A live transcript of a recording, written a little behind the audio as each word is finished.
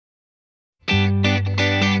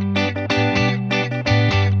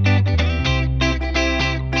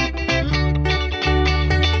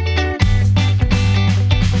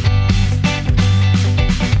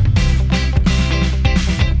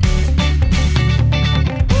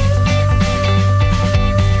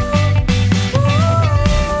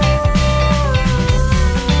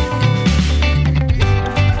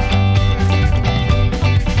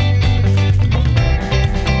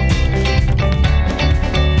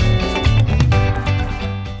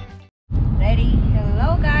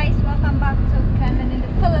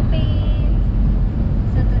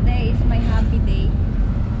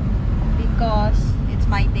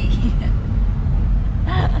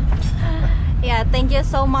Yeah, thank you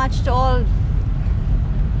so much to all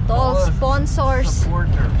sponsors,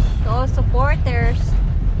 to all supporters.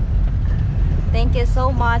 Thank you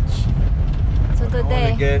so much. So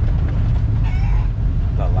today, I get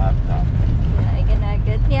the laptop. yeah, I'm gonna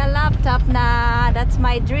get me a laptop na. That's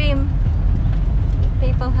my dream.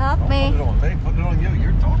 People help me. Put it on me. Put it on you.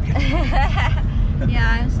 You're talking.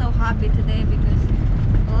 Yeah, I'm so happy today because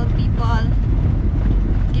all people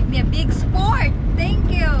give me a big support. Thank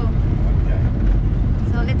you. Okay.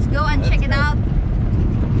 So let's go and check it out.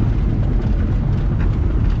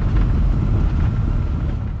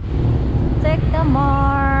 Check the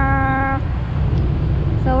mark.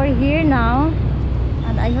 So we're here now,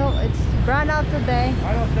 and I hope it's brown out today.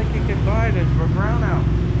 I don't think you can buy this for brown out.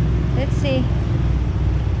 Let's see.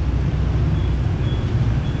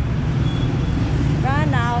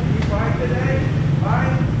 Brown out. You buy today? Buy?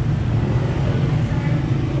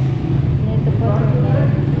 Need to put your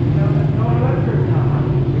name. No electric.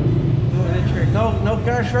 No electric. No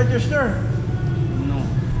cash register. No.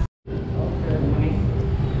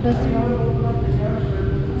 This one.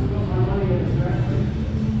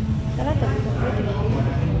 Tara, ito.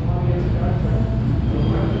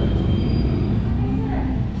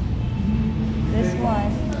 This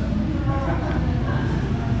one.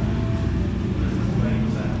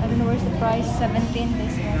 I don't know where's the price. 17.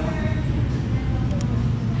 This one.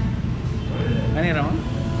 Ano yun naman?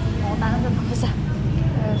 Ako tanong sa pagpasa.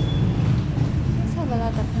 Saan ba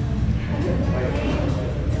lahat?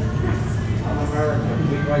 I'm American.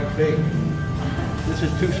 We like big. This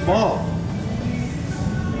is too small.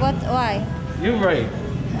 What? Why? You write.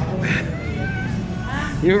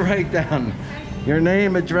 You write down your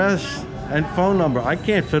name, address, and phone number. I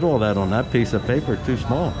can't fit all that on that piece of paper. Too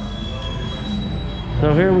small.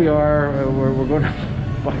 So here we are. We're going to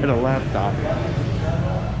buy the laptop.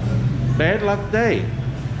 Bad luck day.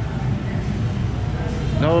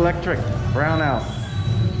 No electric. Brown out.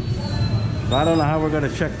 So I don't know how we're going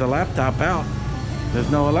to check the laptop out. There's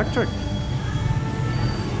no electric.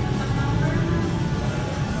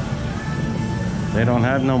 They don't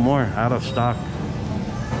have no more. Out of stock.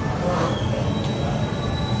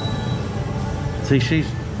 See, she's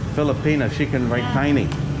Filipina. She can write tiny.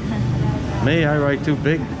 Me, I write too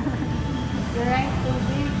big. You're right, too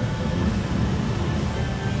big.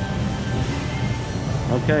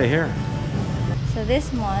 Okay, here. So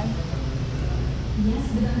this one.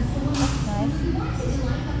 That's nice.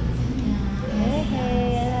 Hey,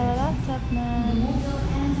 hey, I have a laptop now.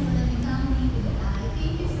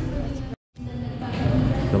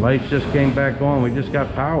 The lights just came back on. We just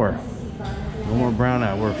got power. No more brown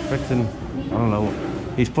out. We're fixing, I don't know.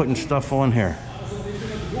 He's putting stuff on here.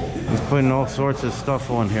 He's putting all sorts of stuff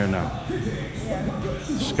on here now.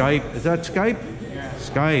 Skype. Is that Skype? Yeah.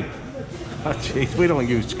 Skype. Oh, jeez, we don't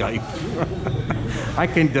use Skype. I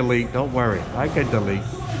can delete. Don't worry. I can delete.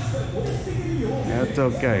 That's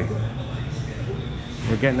okay.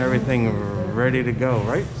 We're getting everything ready to go,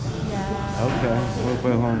 right? Yeah. Okay. We'll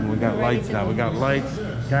put home. We got lights now. We got lights,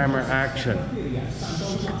 camera, action.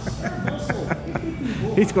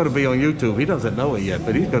 He's going to be on YouTube. He doesn't know it yet,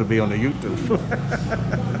 but he's going to be on the YouTube.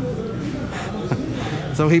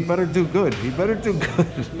 So he better do good. He better do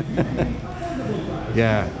good.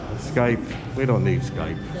 Yeah, Skype. We don't need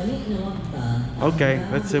Skype. Okay,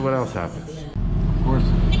 let's see what else happens. Of course,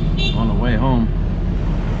 on the way home.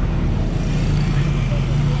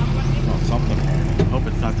 Oh, something. Hope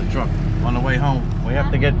it's not the truck. On the way home, we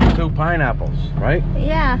have to get 2 pineapples, right?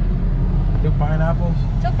 Yeah. 2 pineapples?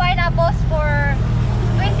 2 pineapples for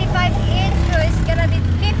 25 each, so it's gonna be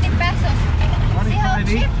 50 pesos. See how 25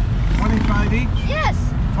 cheap? each? 25 each? Yes.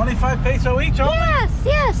 25 peso each only? Yes,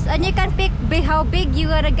 yes. And you can pick how big you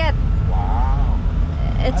gonna get. Wow.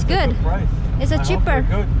 It's That's good. A good price. It's a I cheaper. Hope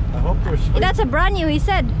they're good. I hope they're sweet. That's a brand new, he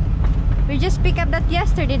said. We just picked up that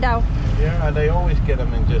yesterday now. Yeah, they always get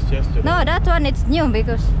them in just yesterday. No, that one it's new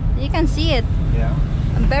because you can see it. Yeah.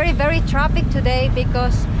 I'm very, very traffic today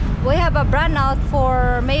because we have a brand out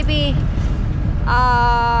for maybe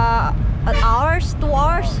an hours, 2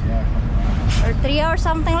 hours, Oh, yeah. or 3 hours,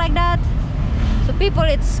 something like that. So people,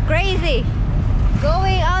 it's crazy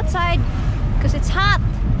going outside because it's hot.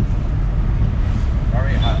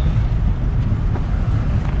 Very hot.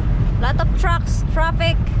 Lot of trucks,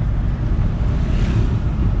 traffic.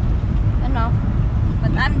 I know,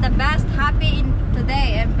 but I'm the best happy in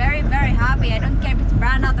today. I'm very, very happy. I don't care if it's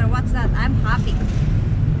brown out or what's that. I'm happy.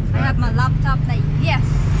 I have my laptop now. Yes,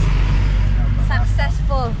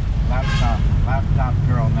 successful. Laptop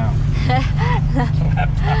girl now.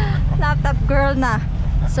 Laptop girl na.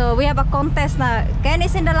 So we have a contest na. Ken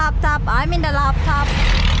is in the laptop. I'm in the laptop.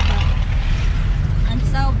 I'm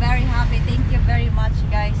so very happy. Thank you very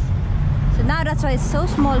That's why it's so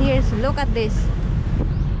small here. So look at this.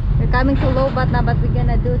 We're coming to Lobat now, but we're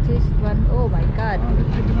gonna do this one. Oh my god.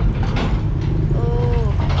 Oh,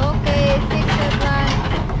 okay, fix that one.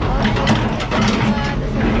 Okay, fix that one.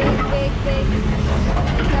 There's a big.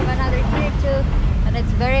 Let's have another here too. And it's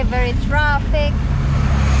very, very traffic.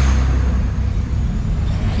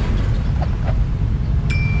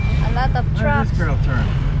 A lot of Where's trucks. this girl turn?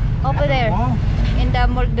 Over there. The wall? In the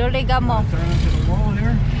Moldurigamo. Turn into the wall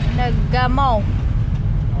here? The Gamo.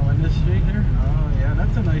 Oh, in this street here? Oh, yeah,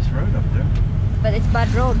 that's a nice road up there. But it's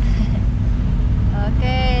bad road.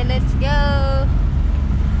 Okay, let's go.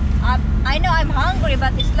 I know I'm hungry,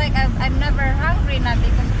 but it's like I'm never hungry now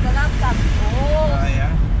because of the laptop. Oh,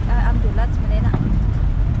 yeah? I'm too lots, Manina.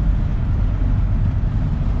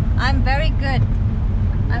 I'm very good.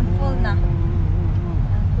 I'm full now.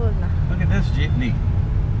 I'm full now. Look at this jeepney.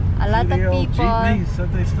 A lot See of the old people. jeepneys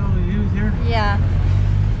that they still use here? Yeah.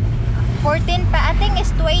 14 I think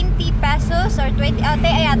it's 20 pesos or 20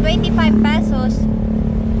 yeah, 25 pesos.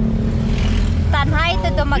 Tanhay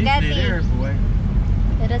to Old jeepney Dumaguete. there, boy.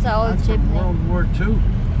 It is an old That's from jeepney. World War II.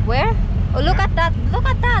 Where? Oh, look Yeah. at that. Look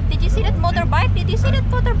at that. Did you see that motorbike? Did you see that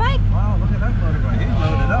motorbike? Wow, look at that motorbike. He's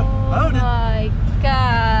loaded up. Oh Loaded. my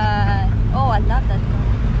god. Oh, I love that.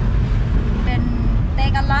 Then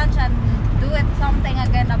take a lunch and do it something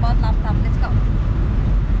again about laptop. Let's go.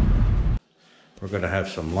 We're going to have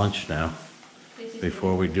some lunch now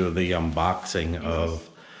before we do the unboxing of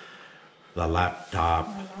the laptop.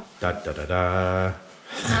 Da da da da.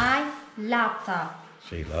 My laptop.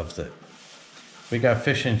 She loves it. We got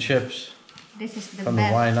fish and chips This is the from the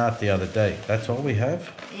best. Why Not the other day. That's all we have?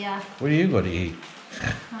 Yeah. What are you going to eat?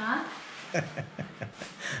 Huh?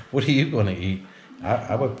 What are you going to eat?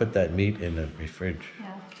 I would put that meat in the fridge.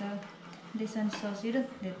 Yeah. So this one's sauce. You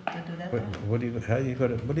don't need to do that. What are you? How you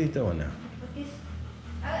going to? What are you doing now? Put this.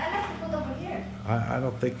 I like to put over here. I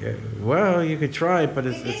don't think. Well, you could try it, but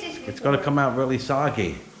it's going to come out really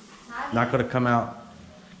soggy. Not going to come out.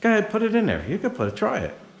 Go ahead, put it in there. You can put it. Try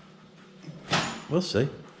it. We'll see.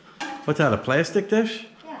 What's that? A plastic dish?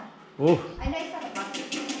 Yeah. Oh, I know it's not a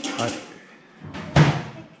bucket.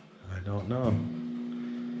 I don't know.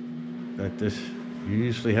 That dish. You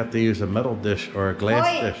usually have to use a metal dish or a glass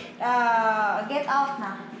Wait, dish. get out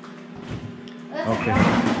now. Okay,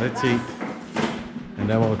 let's eat. And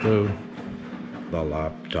then we'll do the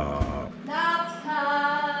laptop.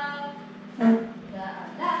 Laptop. The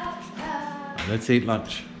laptop. Let's eat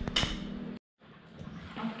lunch.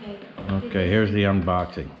 Okay. Okay, here's the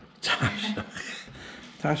unboxing. Tasha,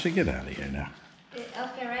 Tasha, get out of here now.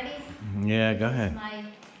 Okay, ready? Yeah, go ahead. My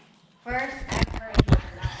first ever in my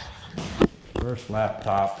life. First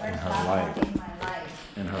laptop in First her laptop life. in my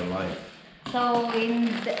life. In her life. So in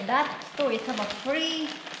that store, it's about free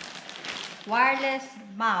wireless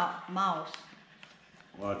mouse.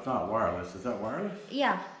 Well, it's not wireless. Is that wireless?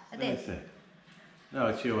 Yeah, Let it me is. see. No,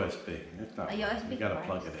 it's USB. It's not. A USB You gotta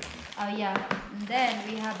wireless. plug it in. Oh yeah. And then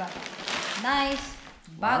we have a nice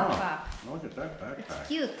backpack. Wow. Look at that backpack.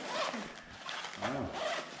 Cute. Wow.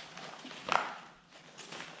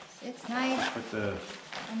 It's nice. Put the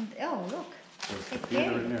And oh look.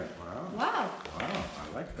 computer in there. Wow. Wow. Wow.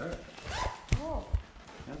 I like that. Oh.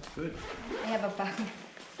 That's good. I have a bag.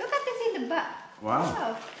 Look at this in the back.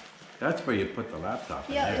 Wow. That's where you put the laptop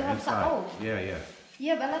in Yeah, there, you have some- inside. oh. Yeah, yeah. You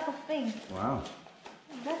have a lot of things. Wow.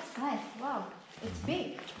 That's nice. Wow. It's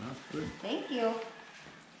big. That's good. Thank you.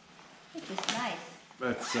 This is nice.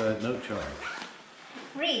 That's no charge.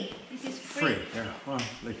 Free. This is free. Free. Yeah. Well,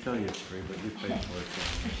 they tell you it's free, but you pay for it. So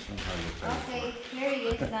somehow you pay for Okay, here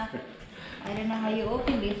it is now. I don't know how you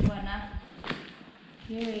open this one now.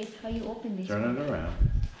 Here is how you open it. this Turn one. it around.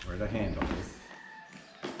 Where the handle is.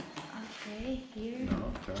 Okay, here.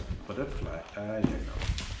 No, turn. Put it flat. There you go.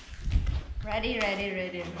 Ready.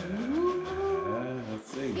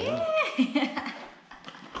 Let's see. Yeah.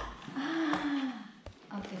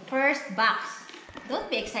 Okay, first box. Don't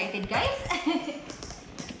be excited, guys.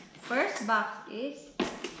 First box is,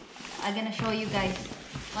 I'm gonna show you guys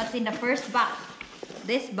what's in the first box.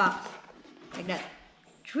 This box, like that.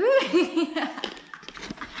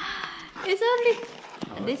 It's only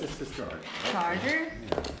this This is charge. charger.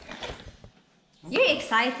 You're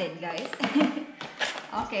excited, guys.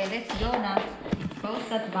 Okay, let's go now. Close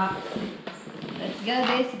that box. Let's go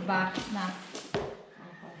this box now.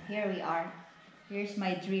 Here we are. Here's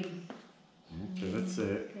my dream. Okay, that's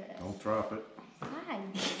it. Don't drop it. Hi.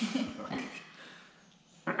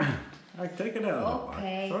 I take it out of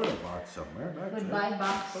Okay. the box. Throw the box somewhere. Back Goodbye, there.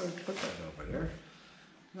 box. Put that over there.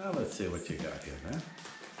 Now let's see what you got here, man.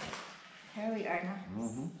 Here we are now.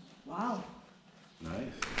 Mm-hmm. Wow.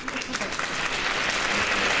 Nice.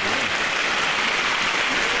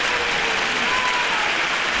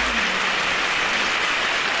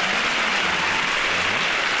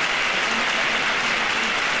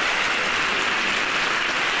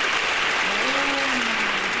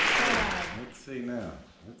 see now.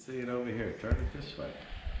 Let's see it over here. Turn it this way.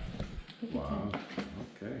 Wow.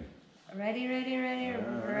 Okay. Ready, ready, ready, All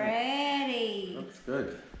right. ready. Looks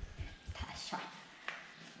good. Tasha.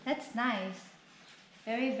 That's nice.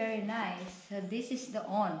 Very, very nice. So this is the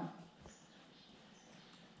on.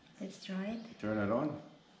 Let's try it. Turn it on.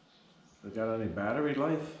 It got any battery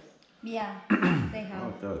life? Yeah, they Oh, have.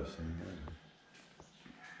 it does.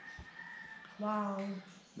 Wow.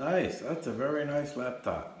 Nice. That's a very nice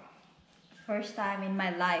laptop. First time in my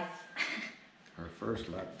life. Her first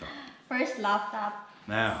laptop. First laptop.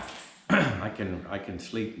 Now, I can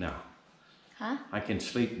sleep now. Huh? I can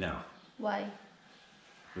sleep now. Why?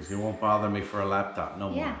 Because you won't bother me for a laptop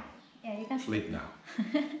no Yeah. more. Yeah, you can Sleep now.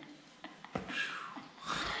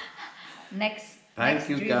 Next. Thank next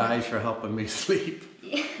you dream. guys for helping me sleep.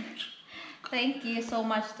 Thank you so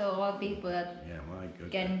much to all people that Yeah, my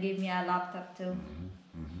goodness. can give me a laptop too.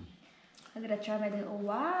 I'm gonna try my. Oh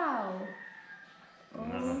wow! Oh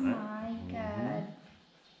my god!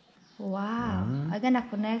 Wow! I'm gonna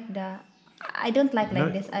connect the. I don't like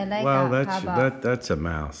this. I like well, have that's a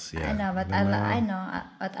mouse. Yeah. I know, but The I mouse, know,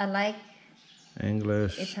 but I like it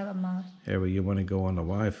English. have a mouse. Here, well, you want to go on the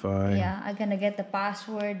Wi-Fi? Yeah, I'm gonna get the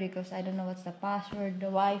password because I don't know what's the password. The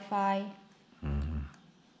Wi-Fi.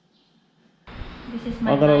 This is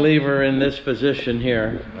my. I'm gonna mic. leave her in this position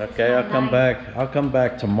here. Okay, I'll come back. I'll come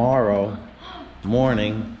back tomorrow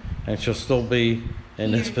morning, and she'll still be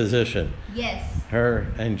in this Here. position. Yes. Her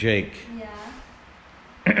and Jake.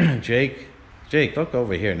 Yeah. Jake, look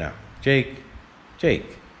over here now. Jake.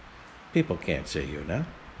 People can't see you now.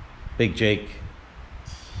 Big Jake.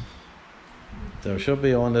 So she'll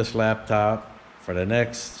be on this laptop for the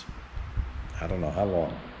next, I don't know how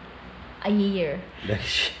long. A year.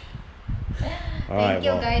 All right, Thank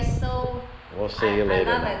you well, guys so. we'll see you later.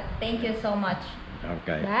 I love it. Thank you so much.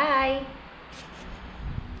 Okay. Bye.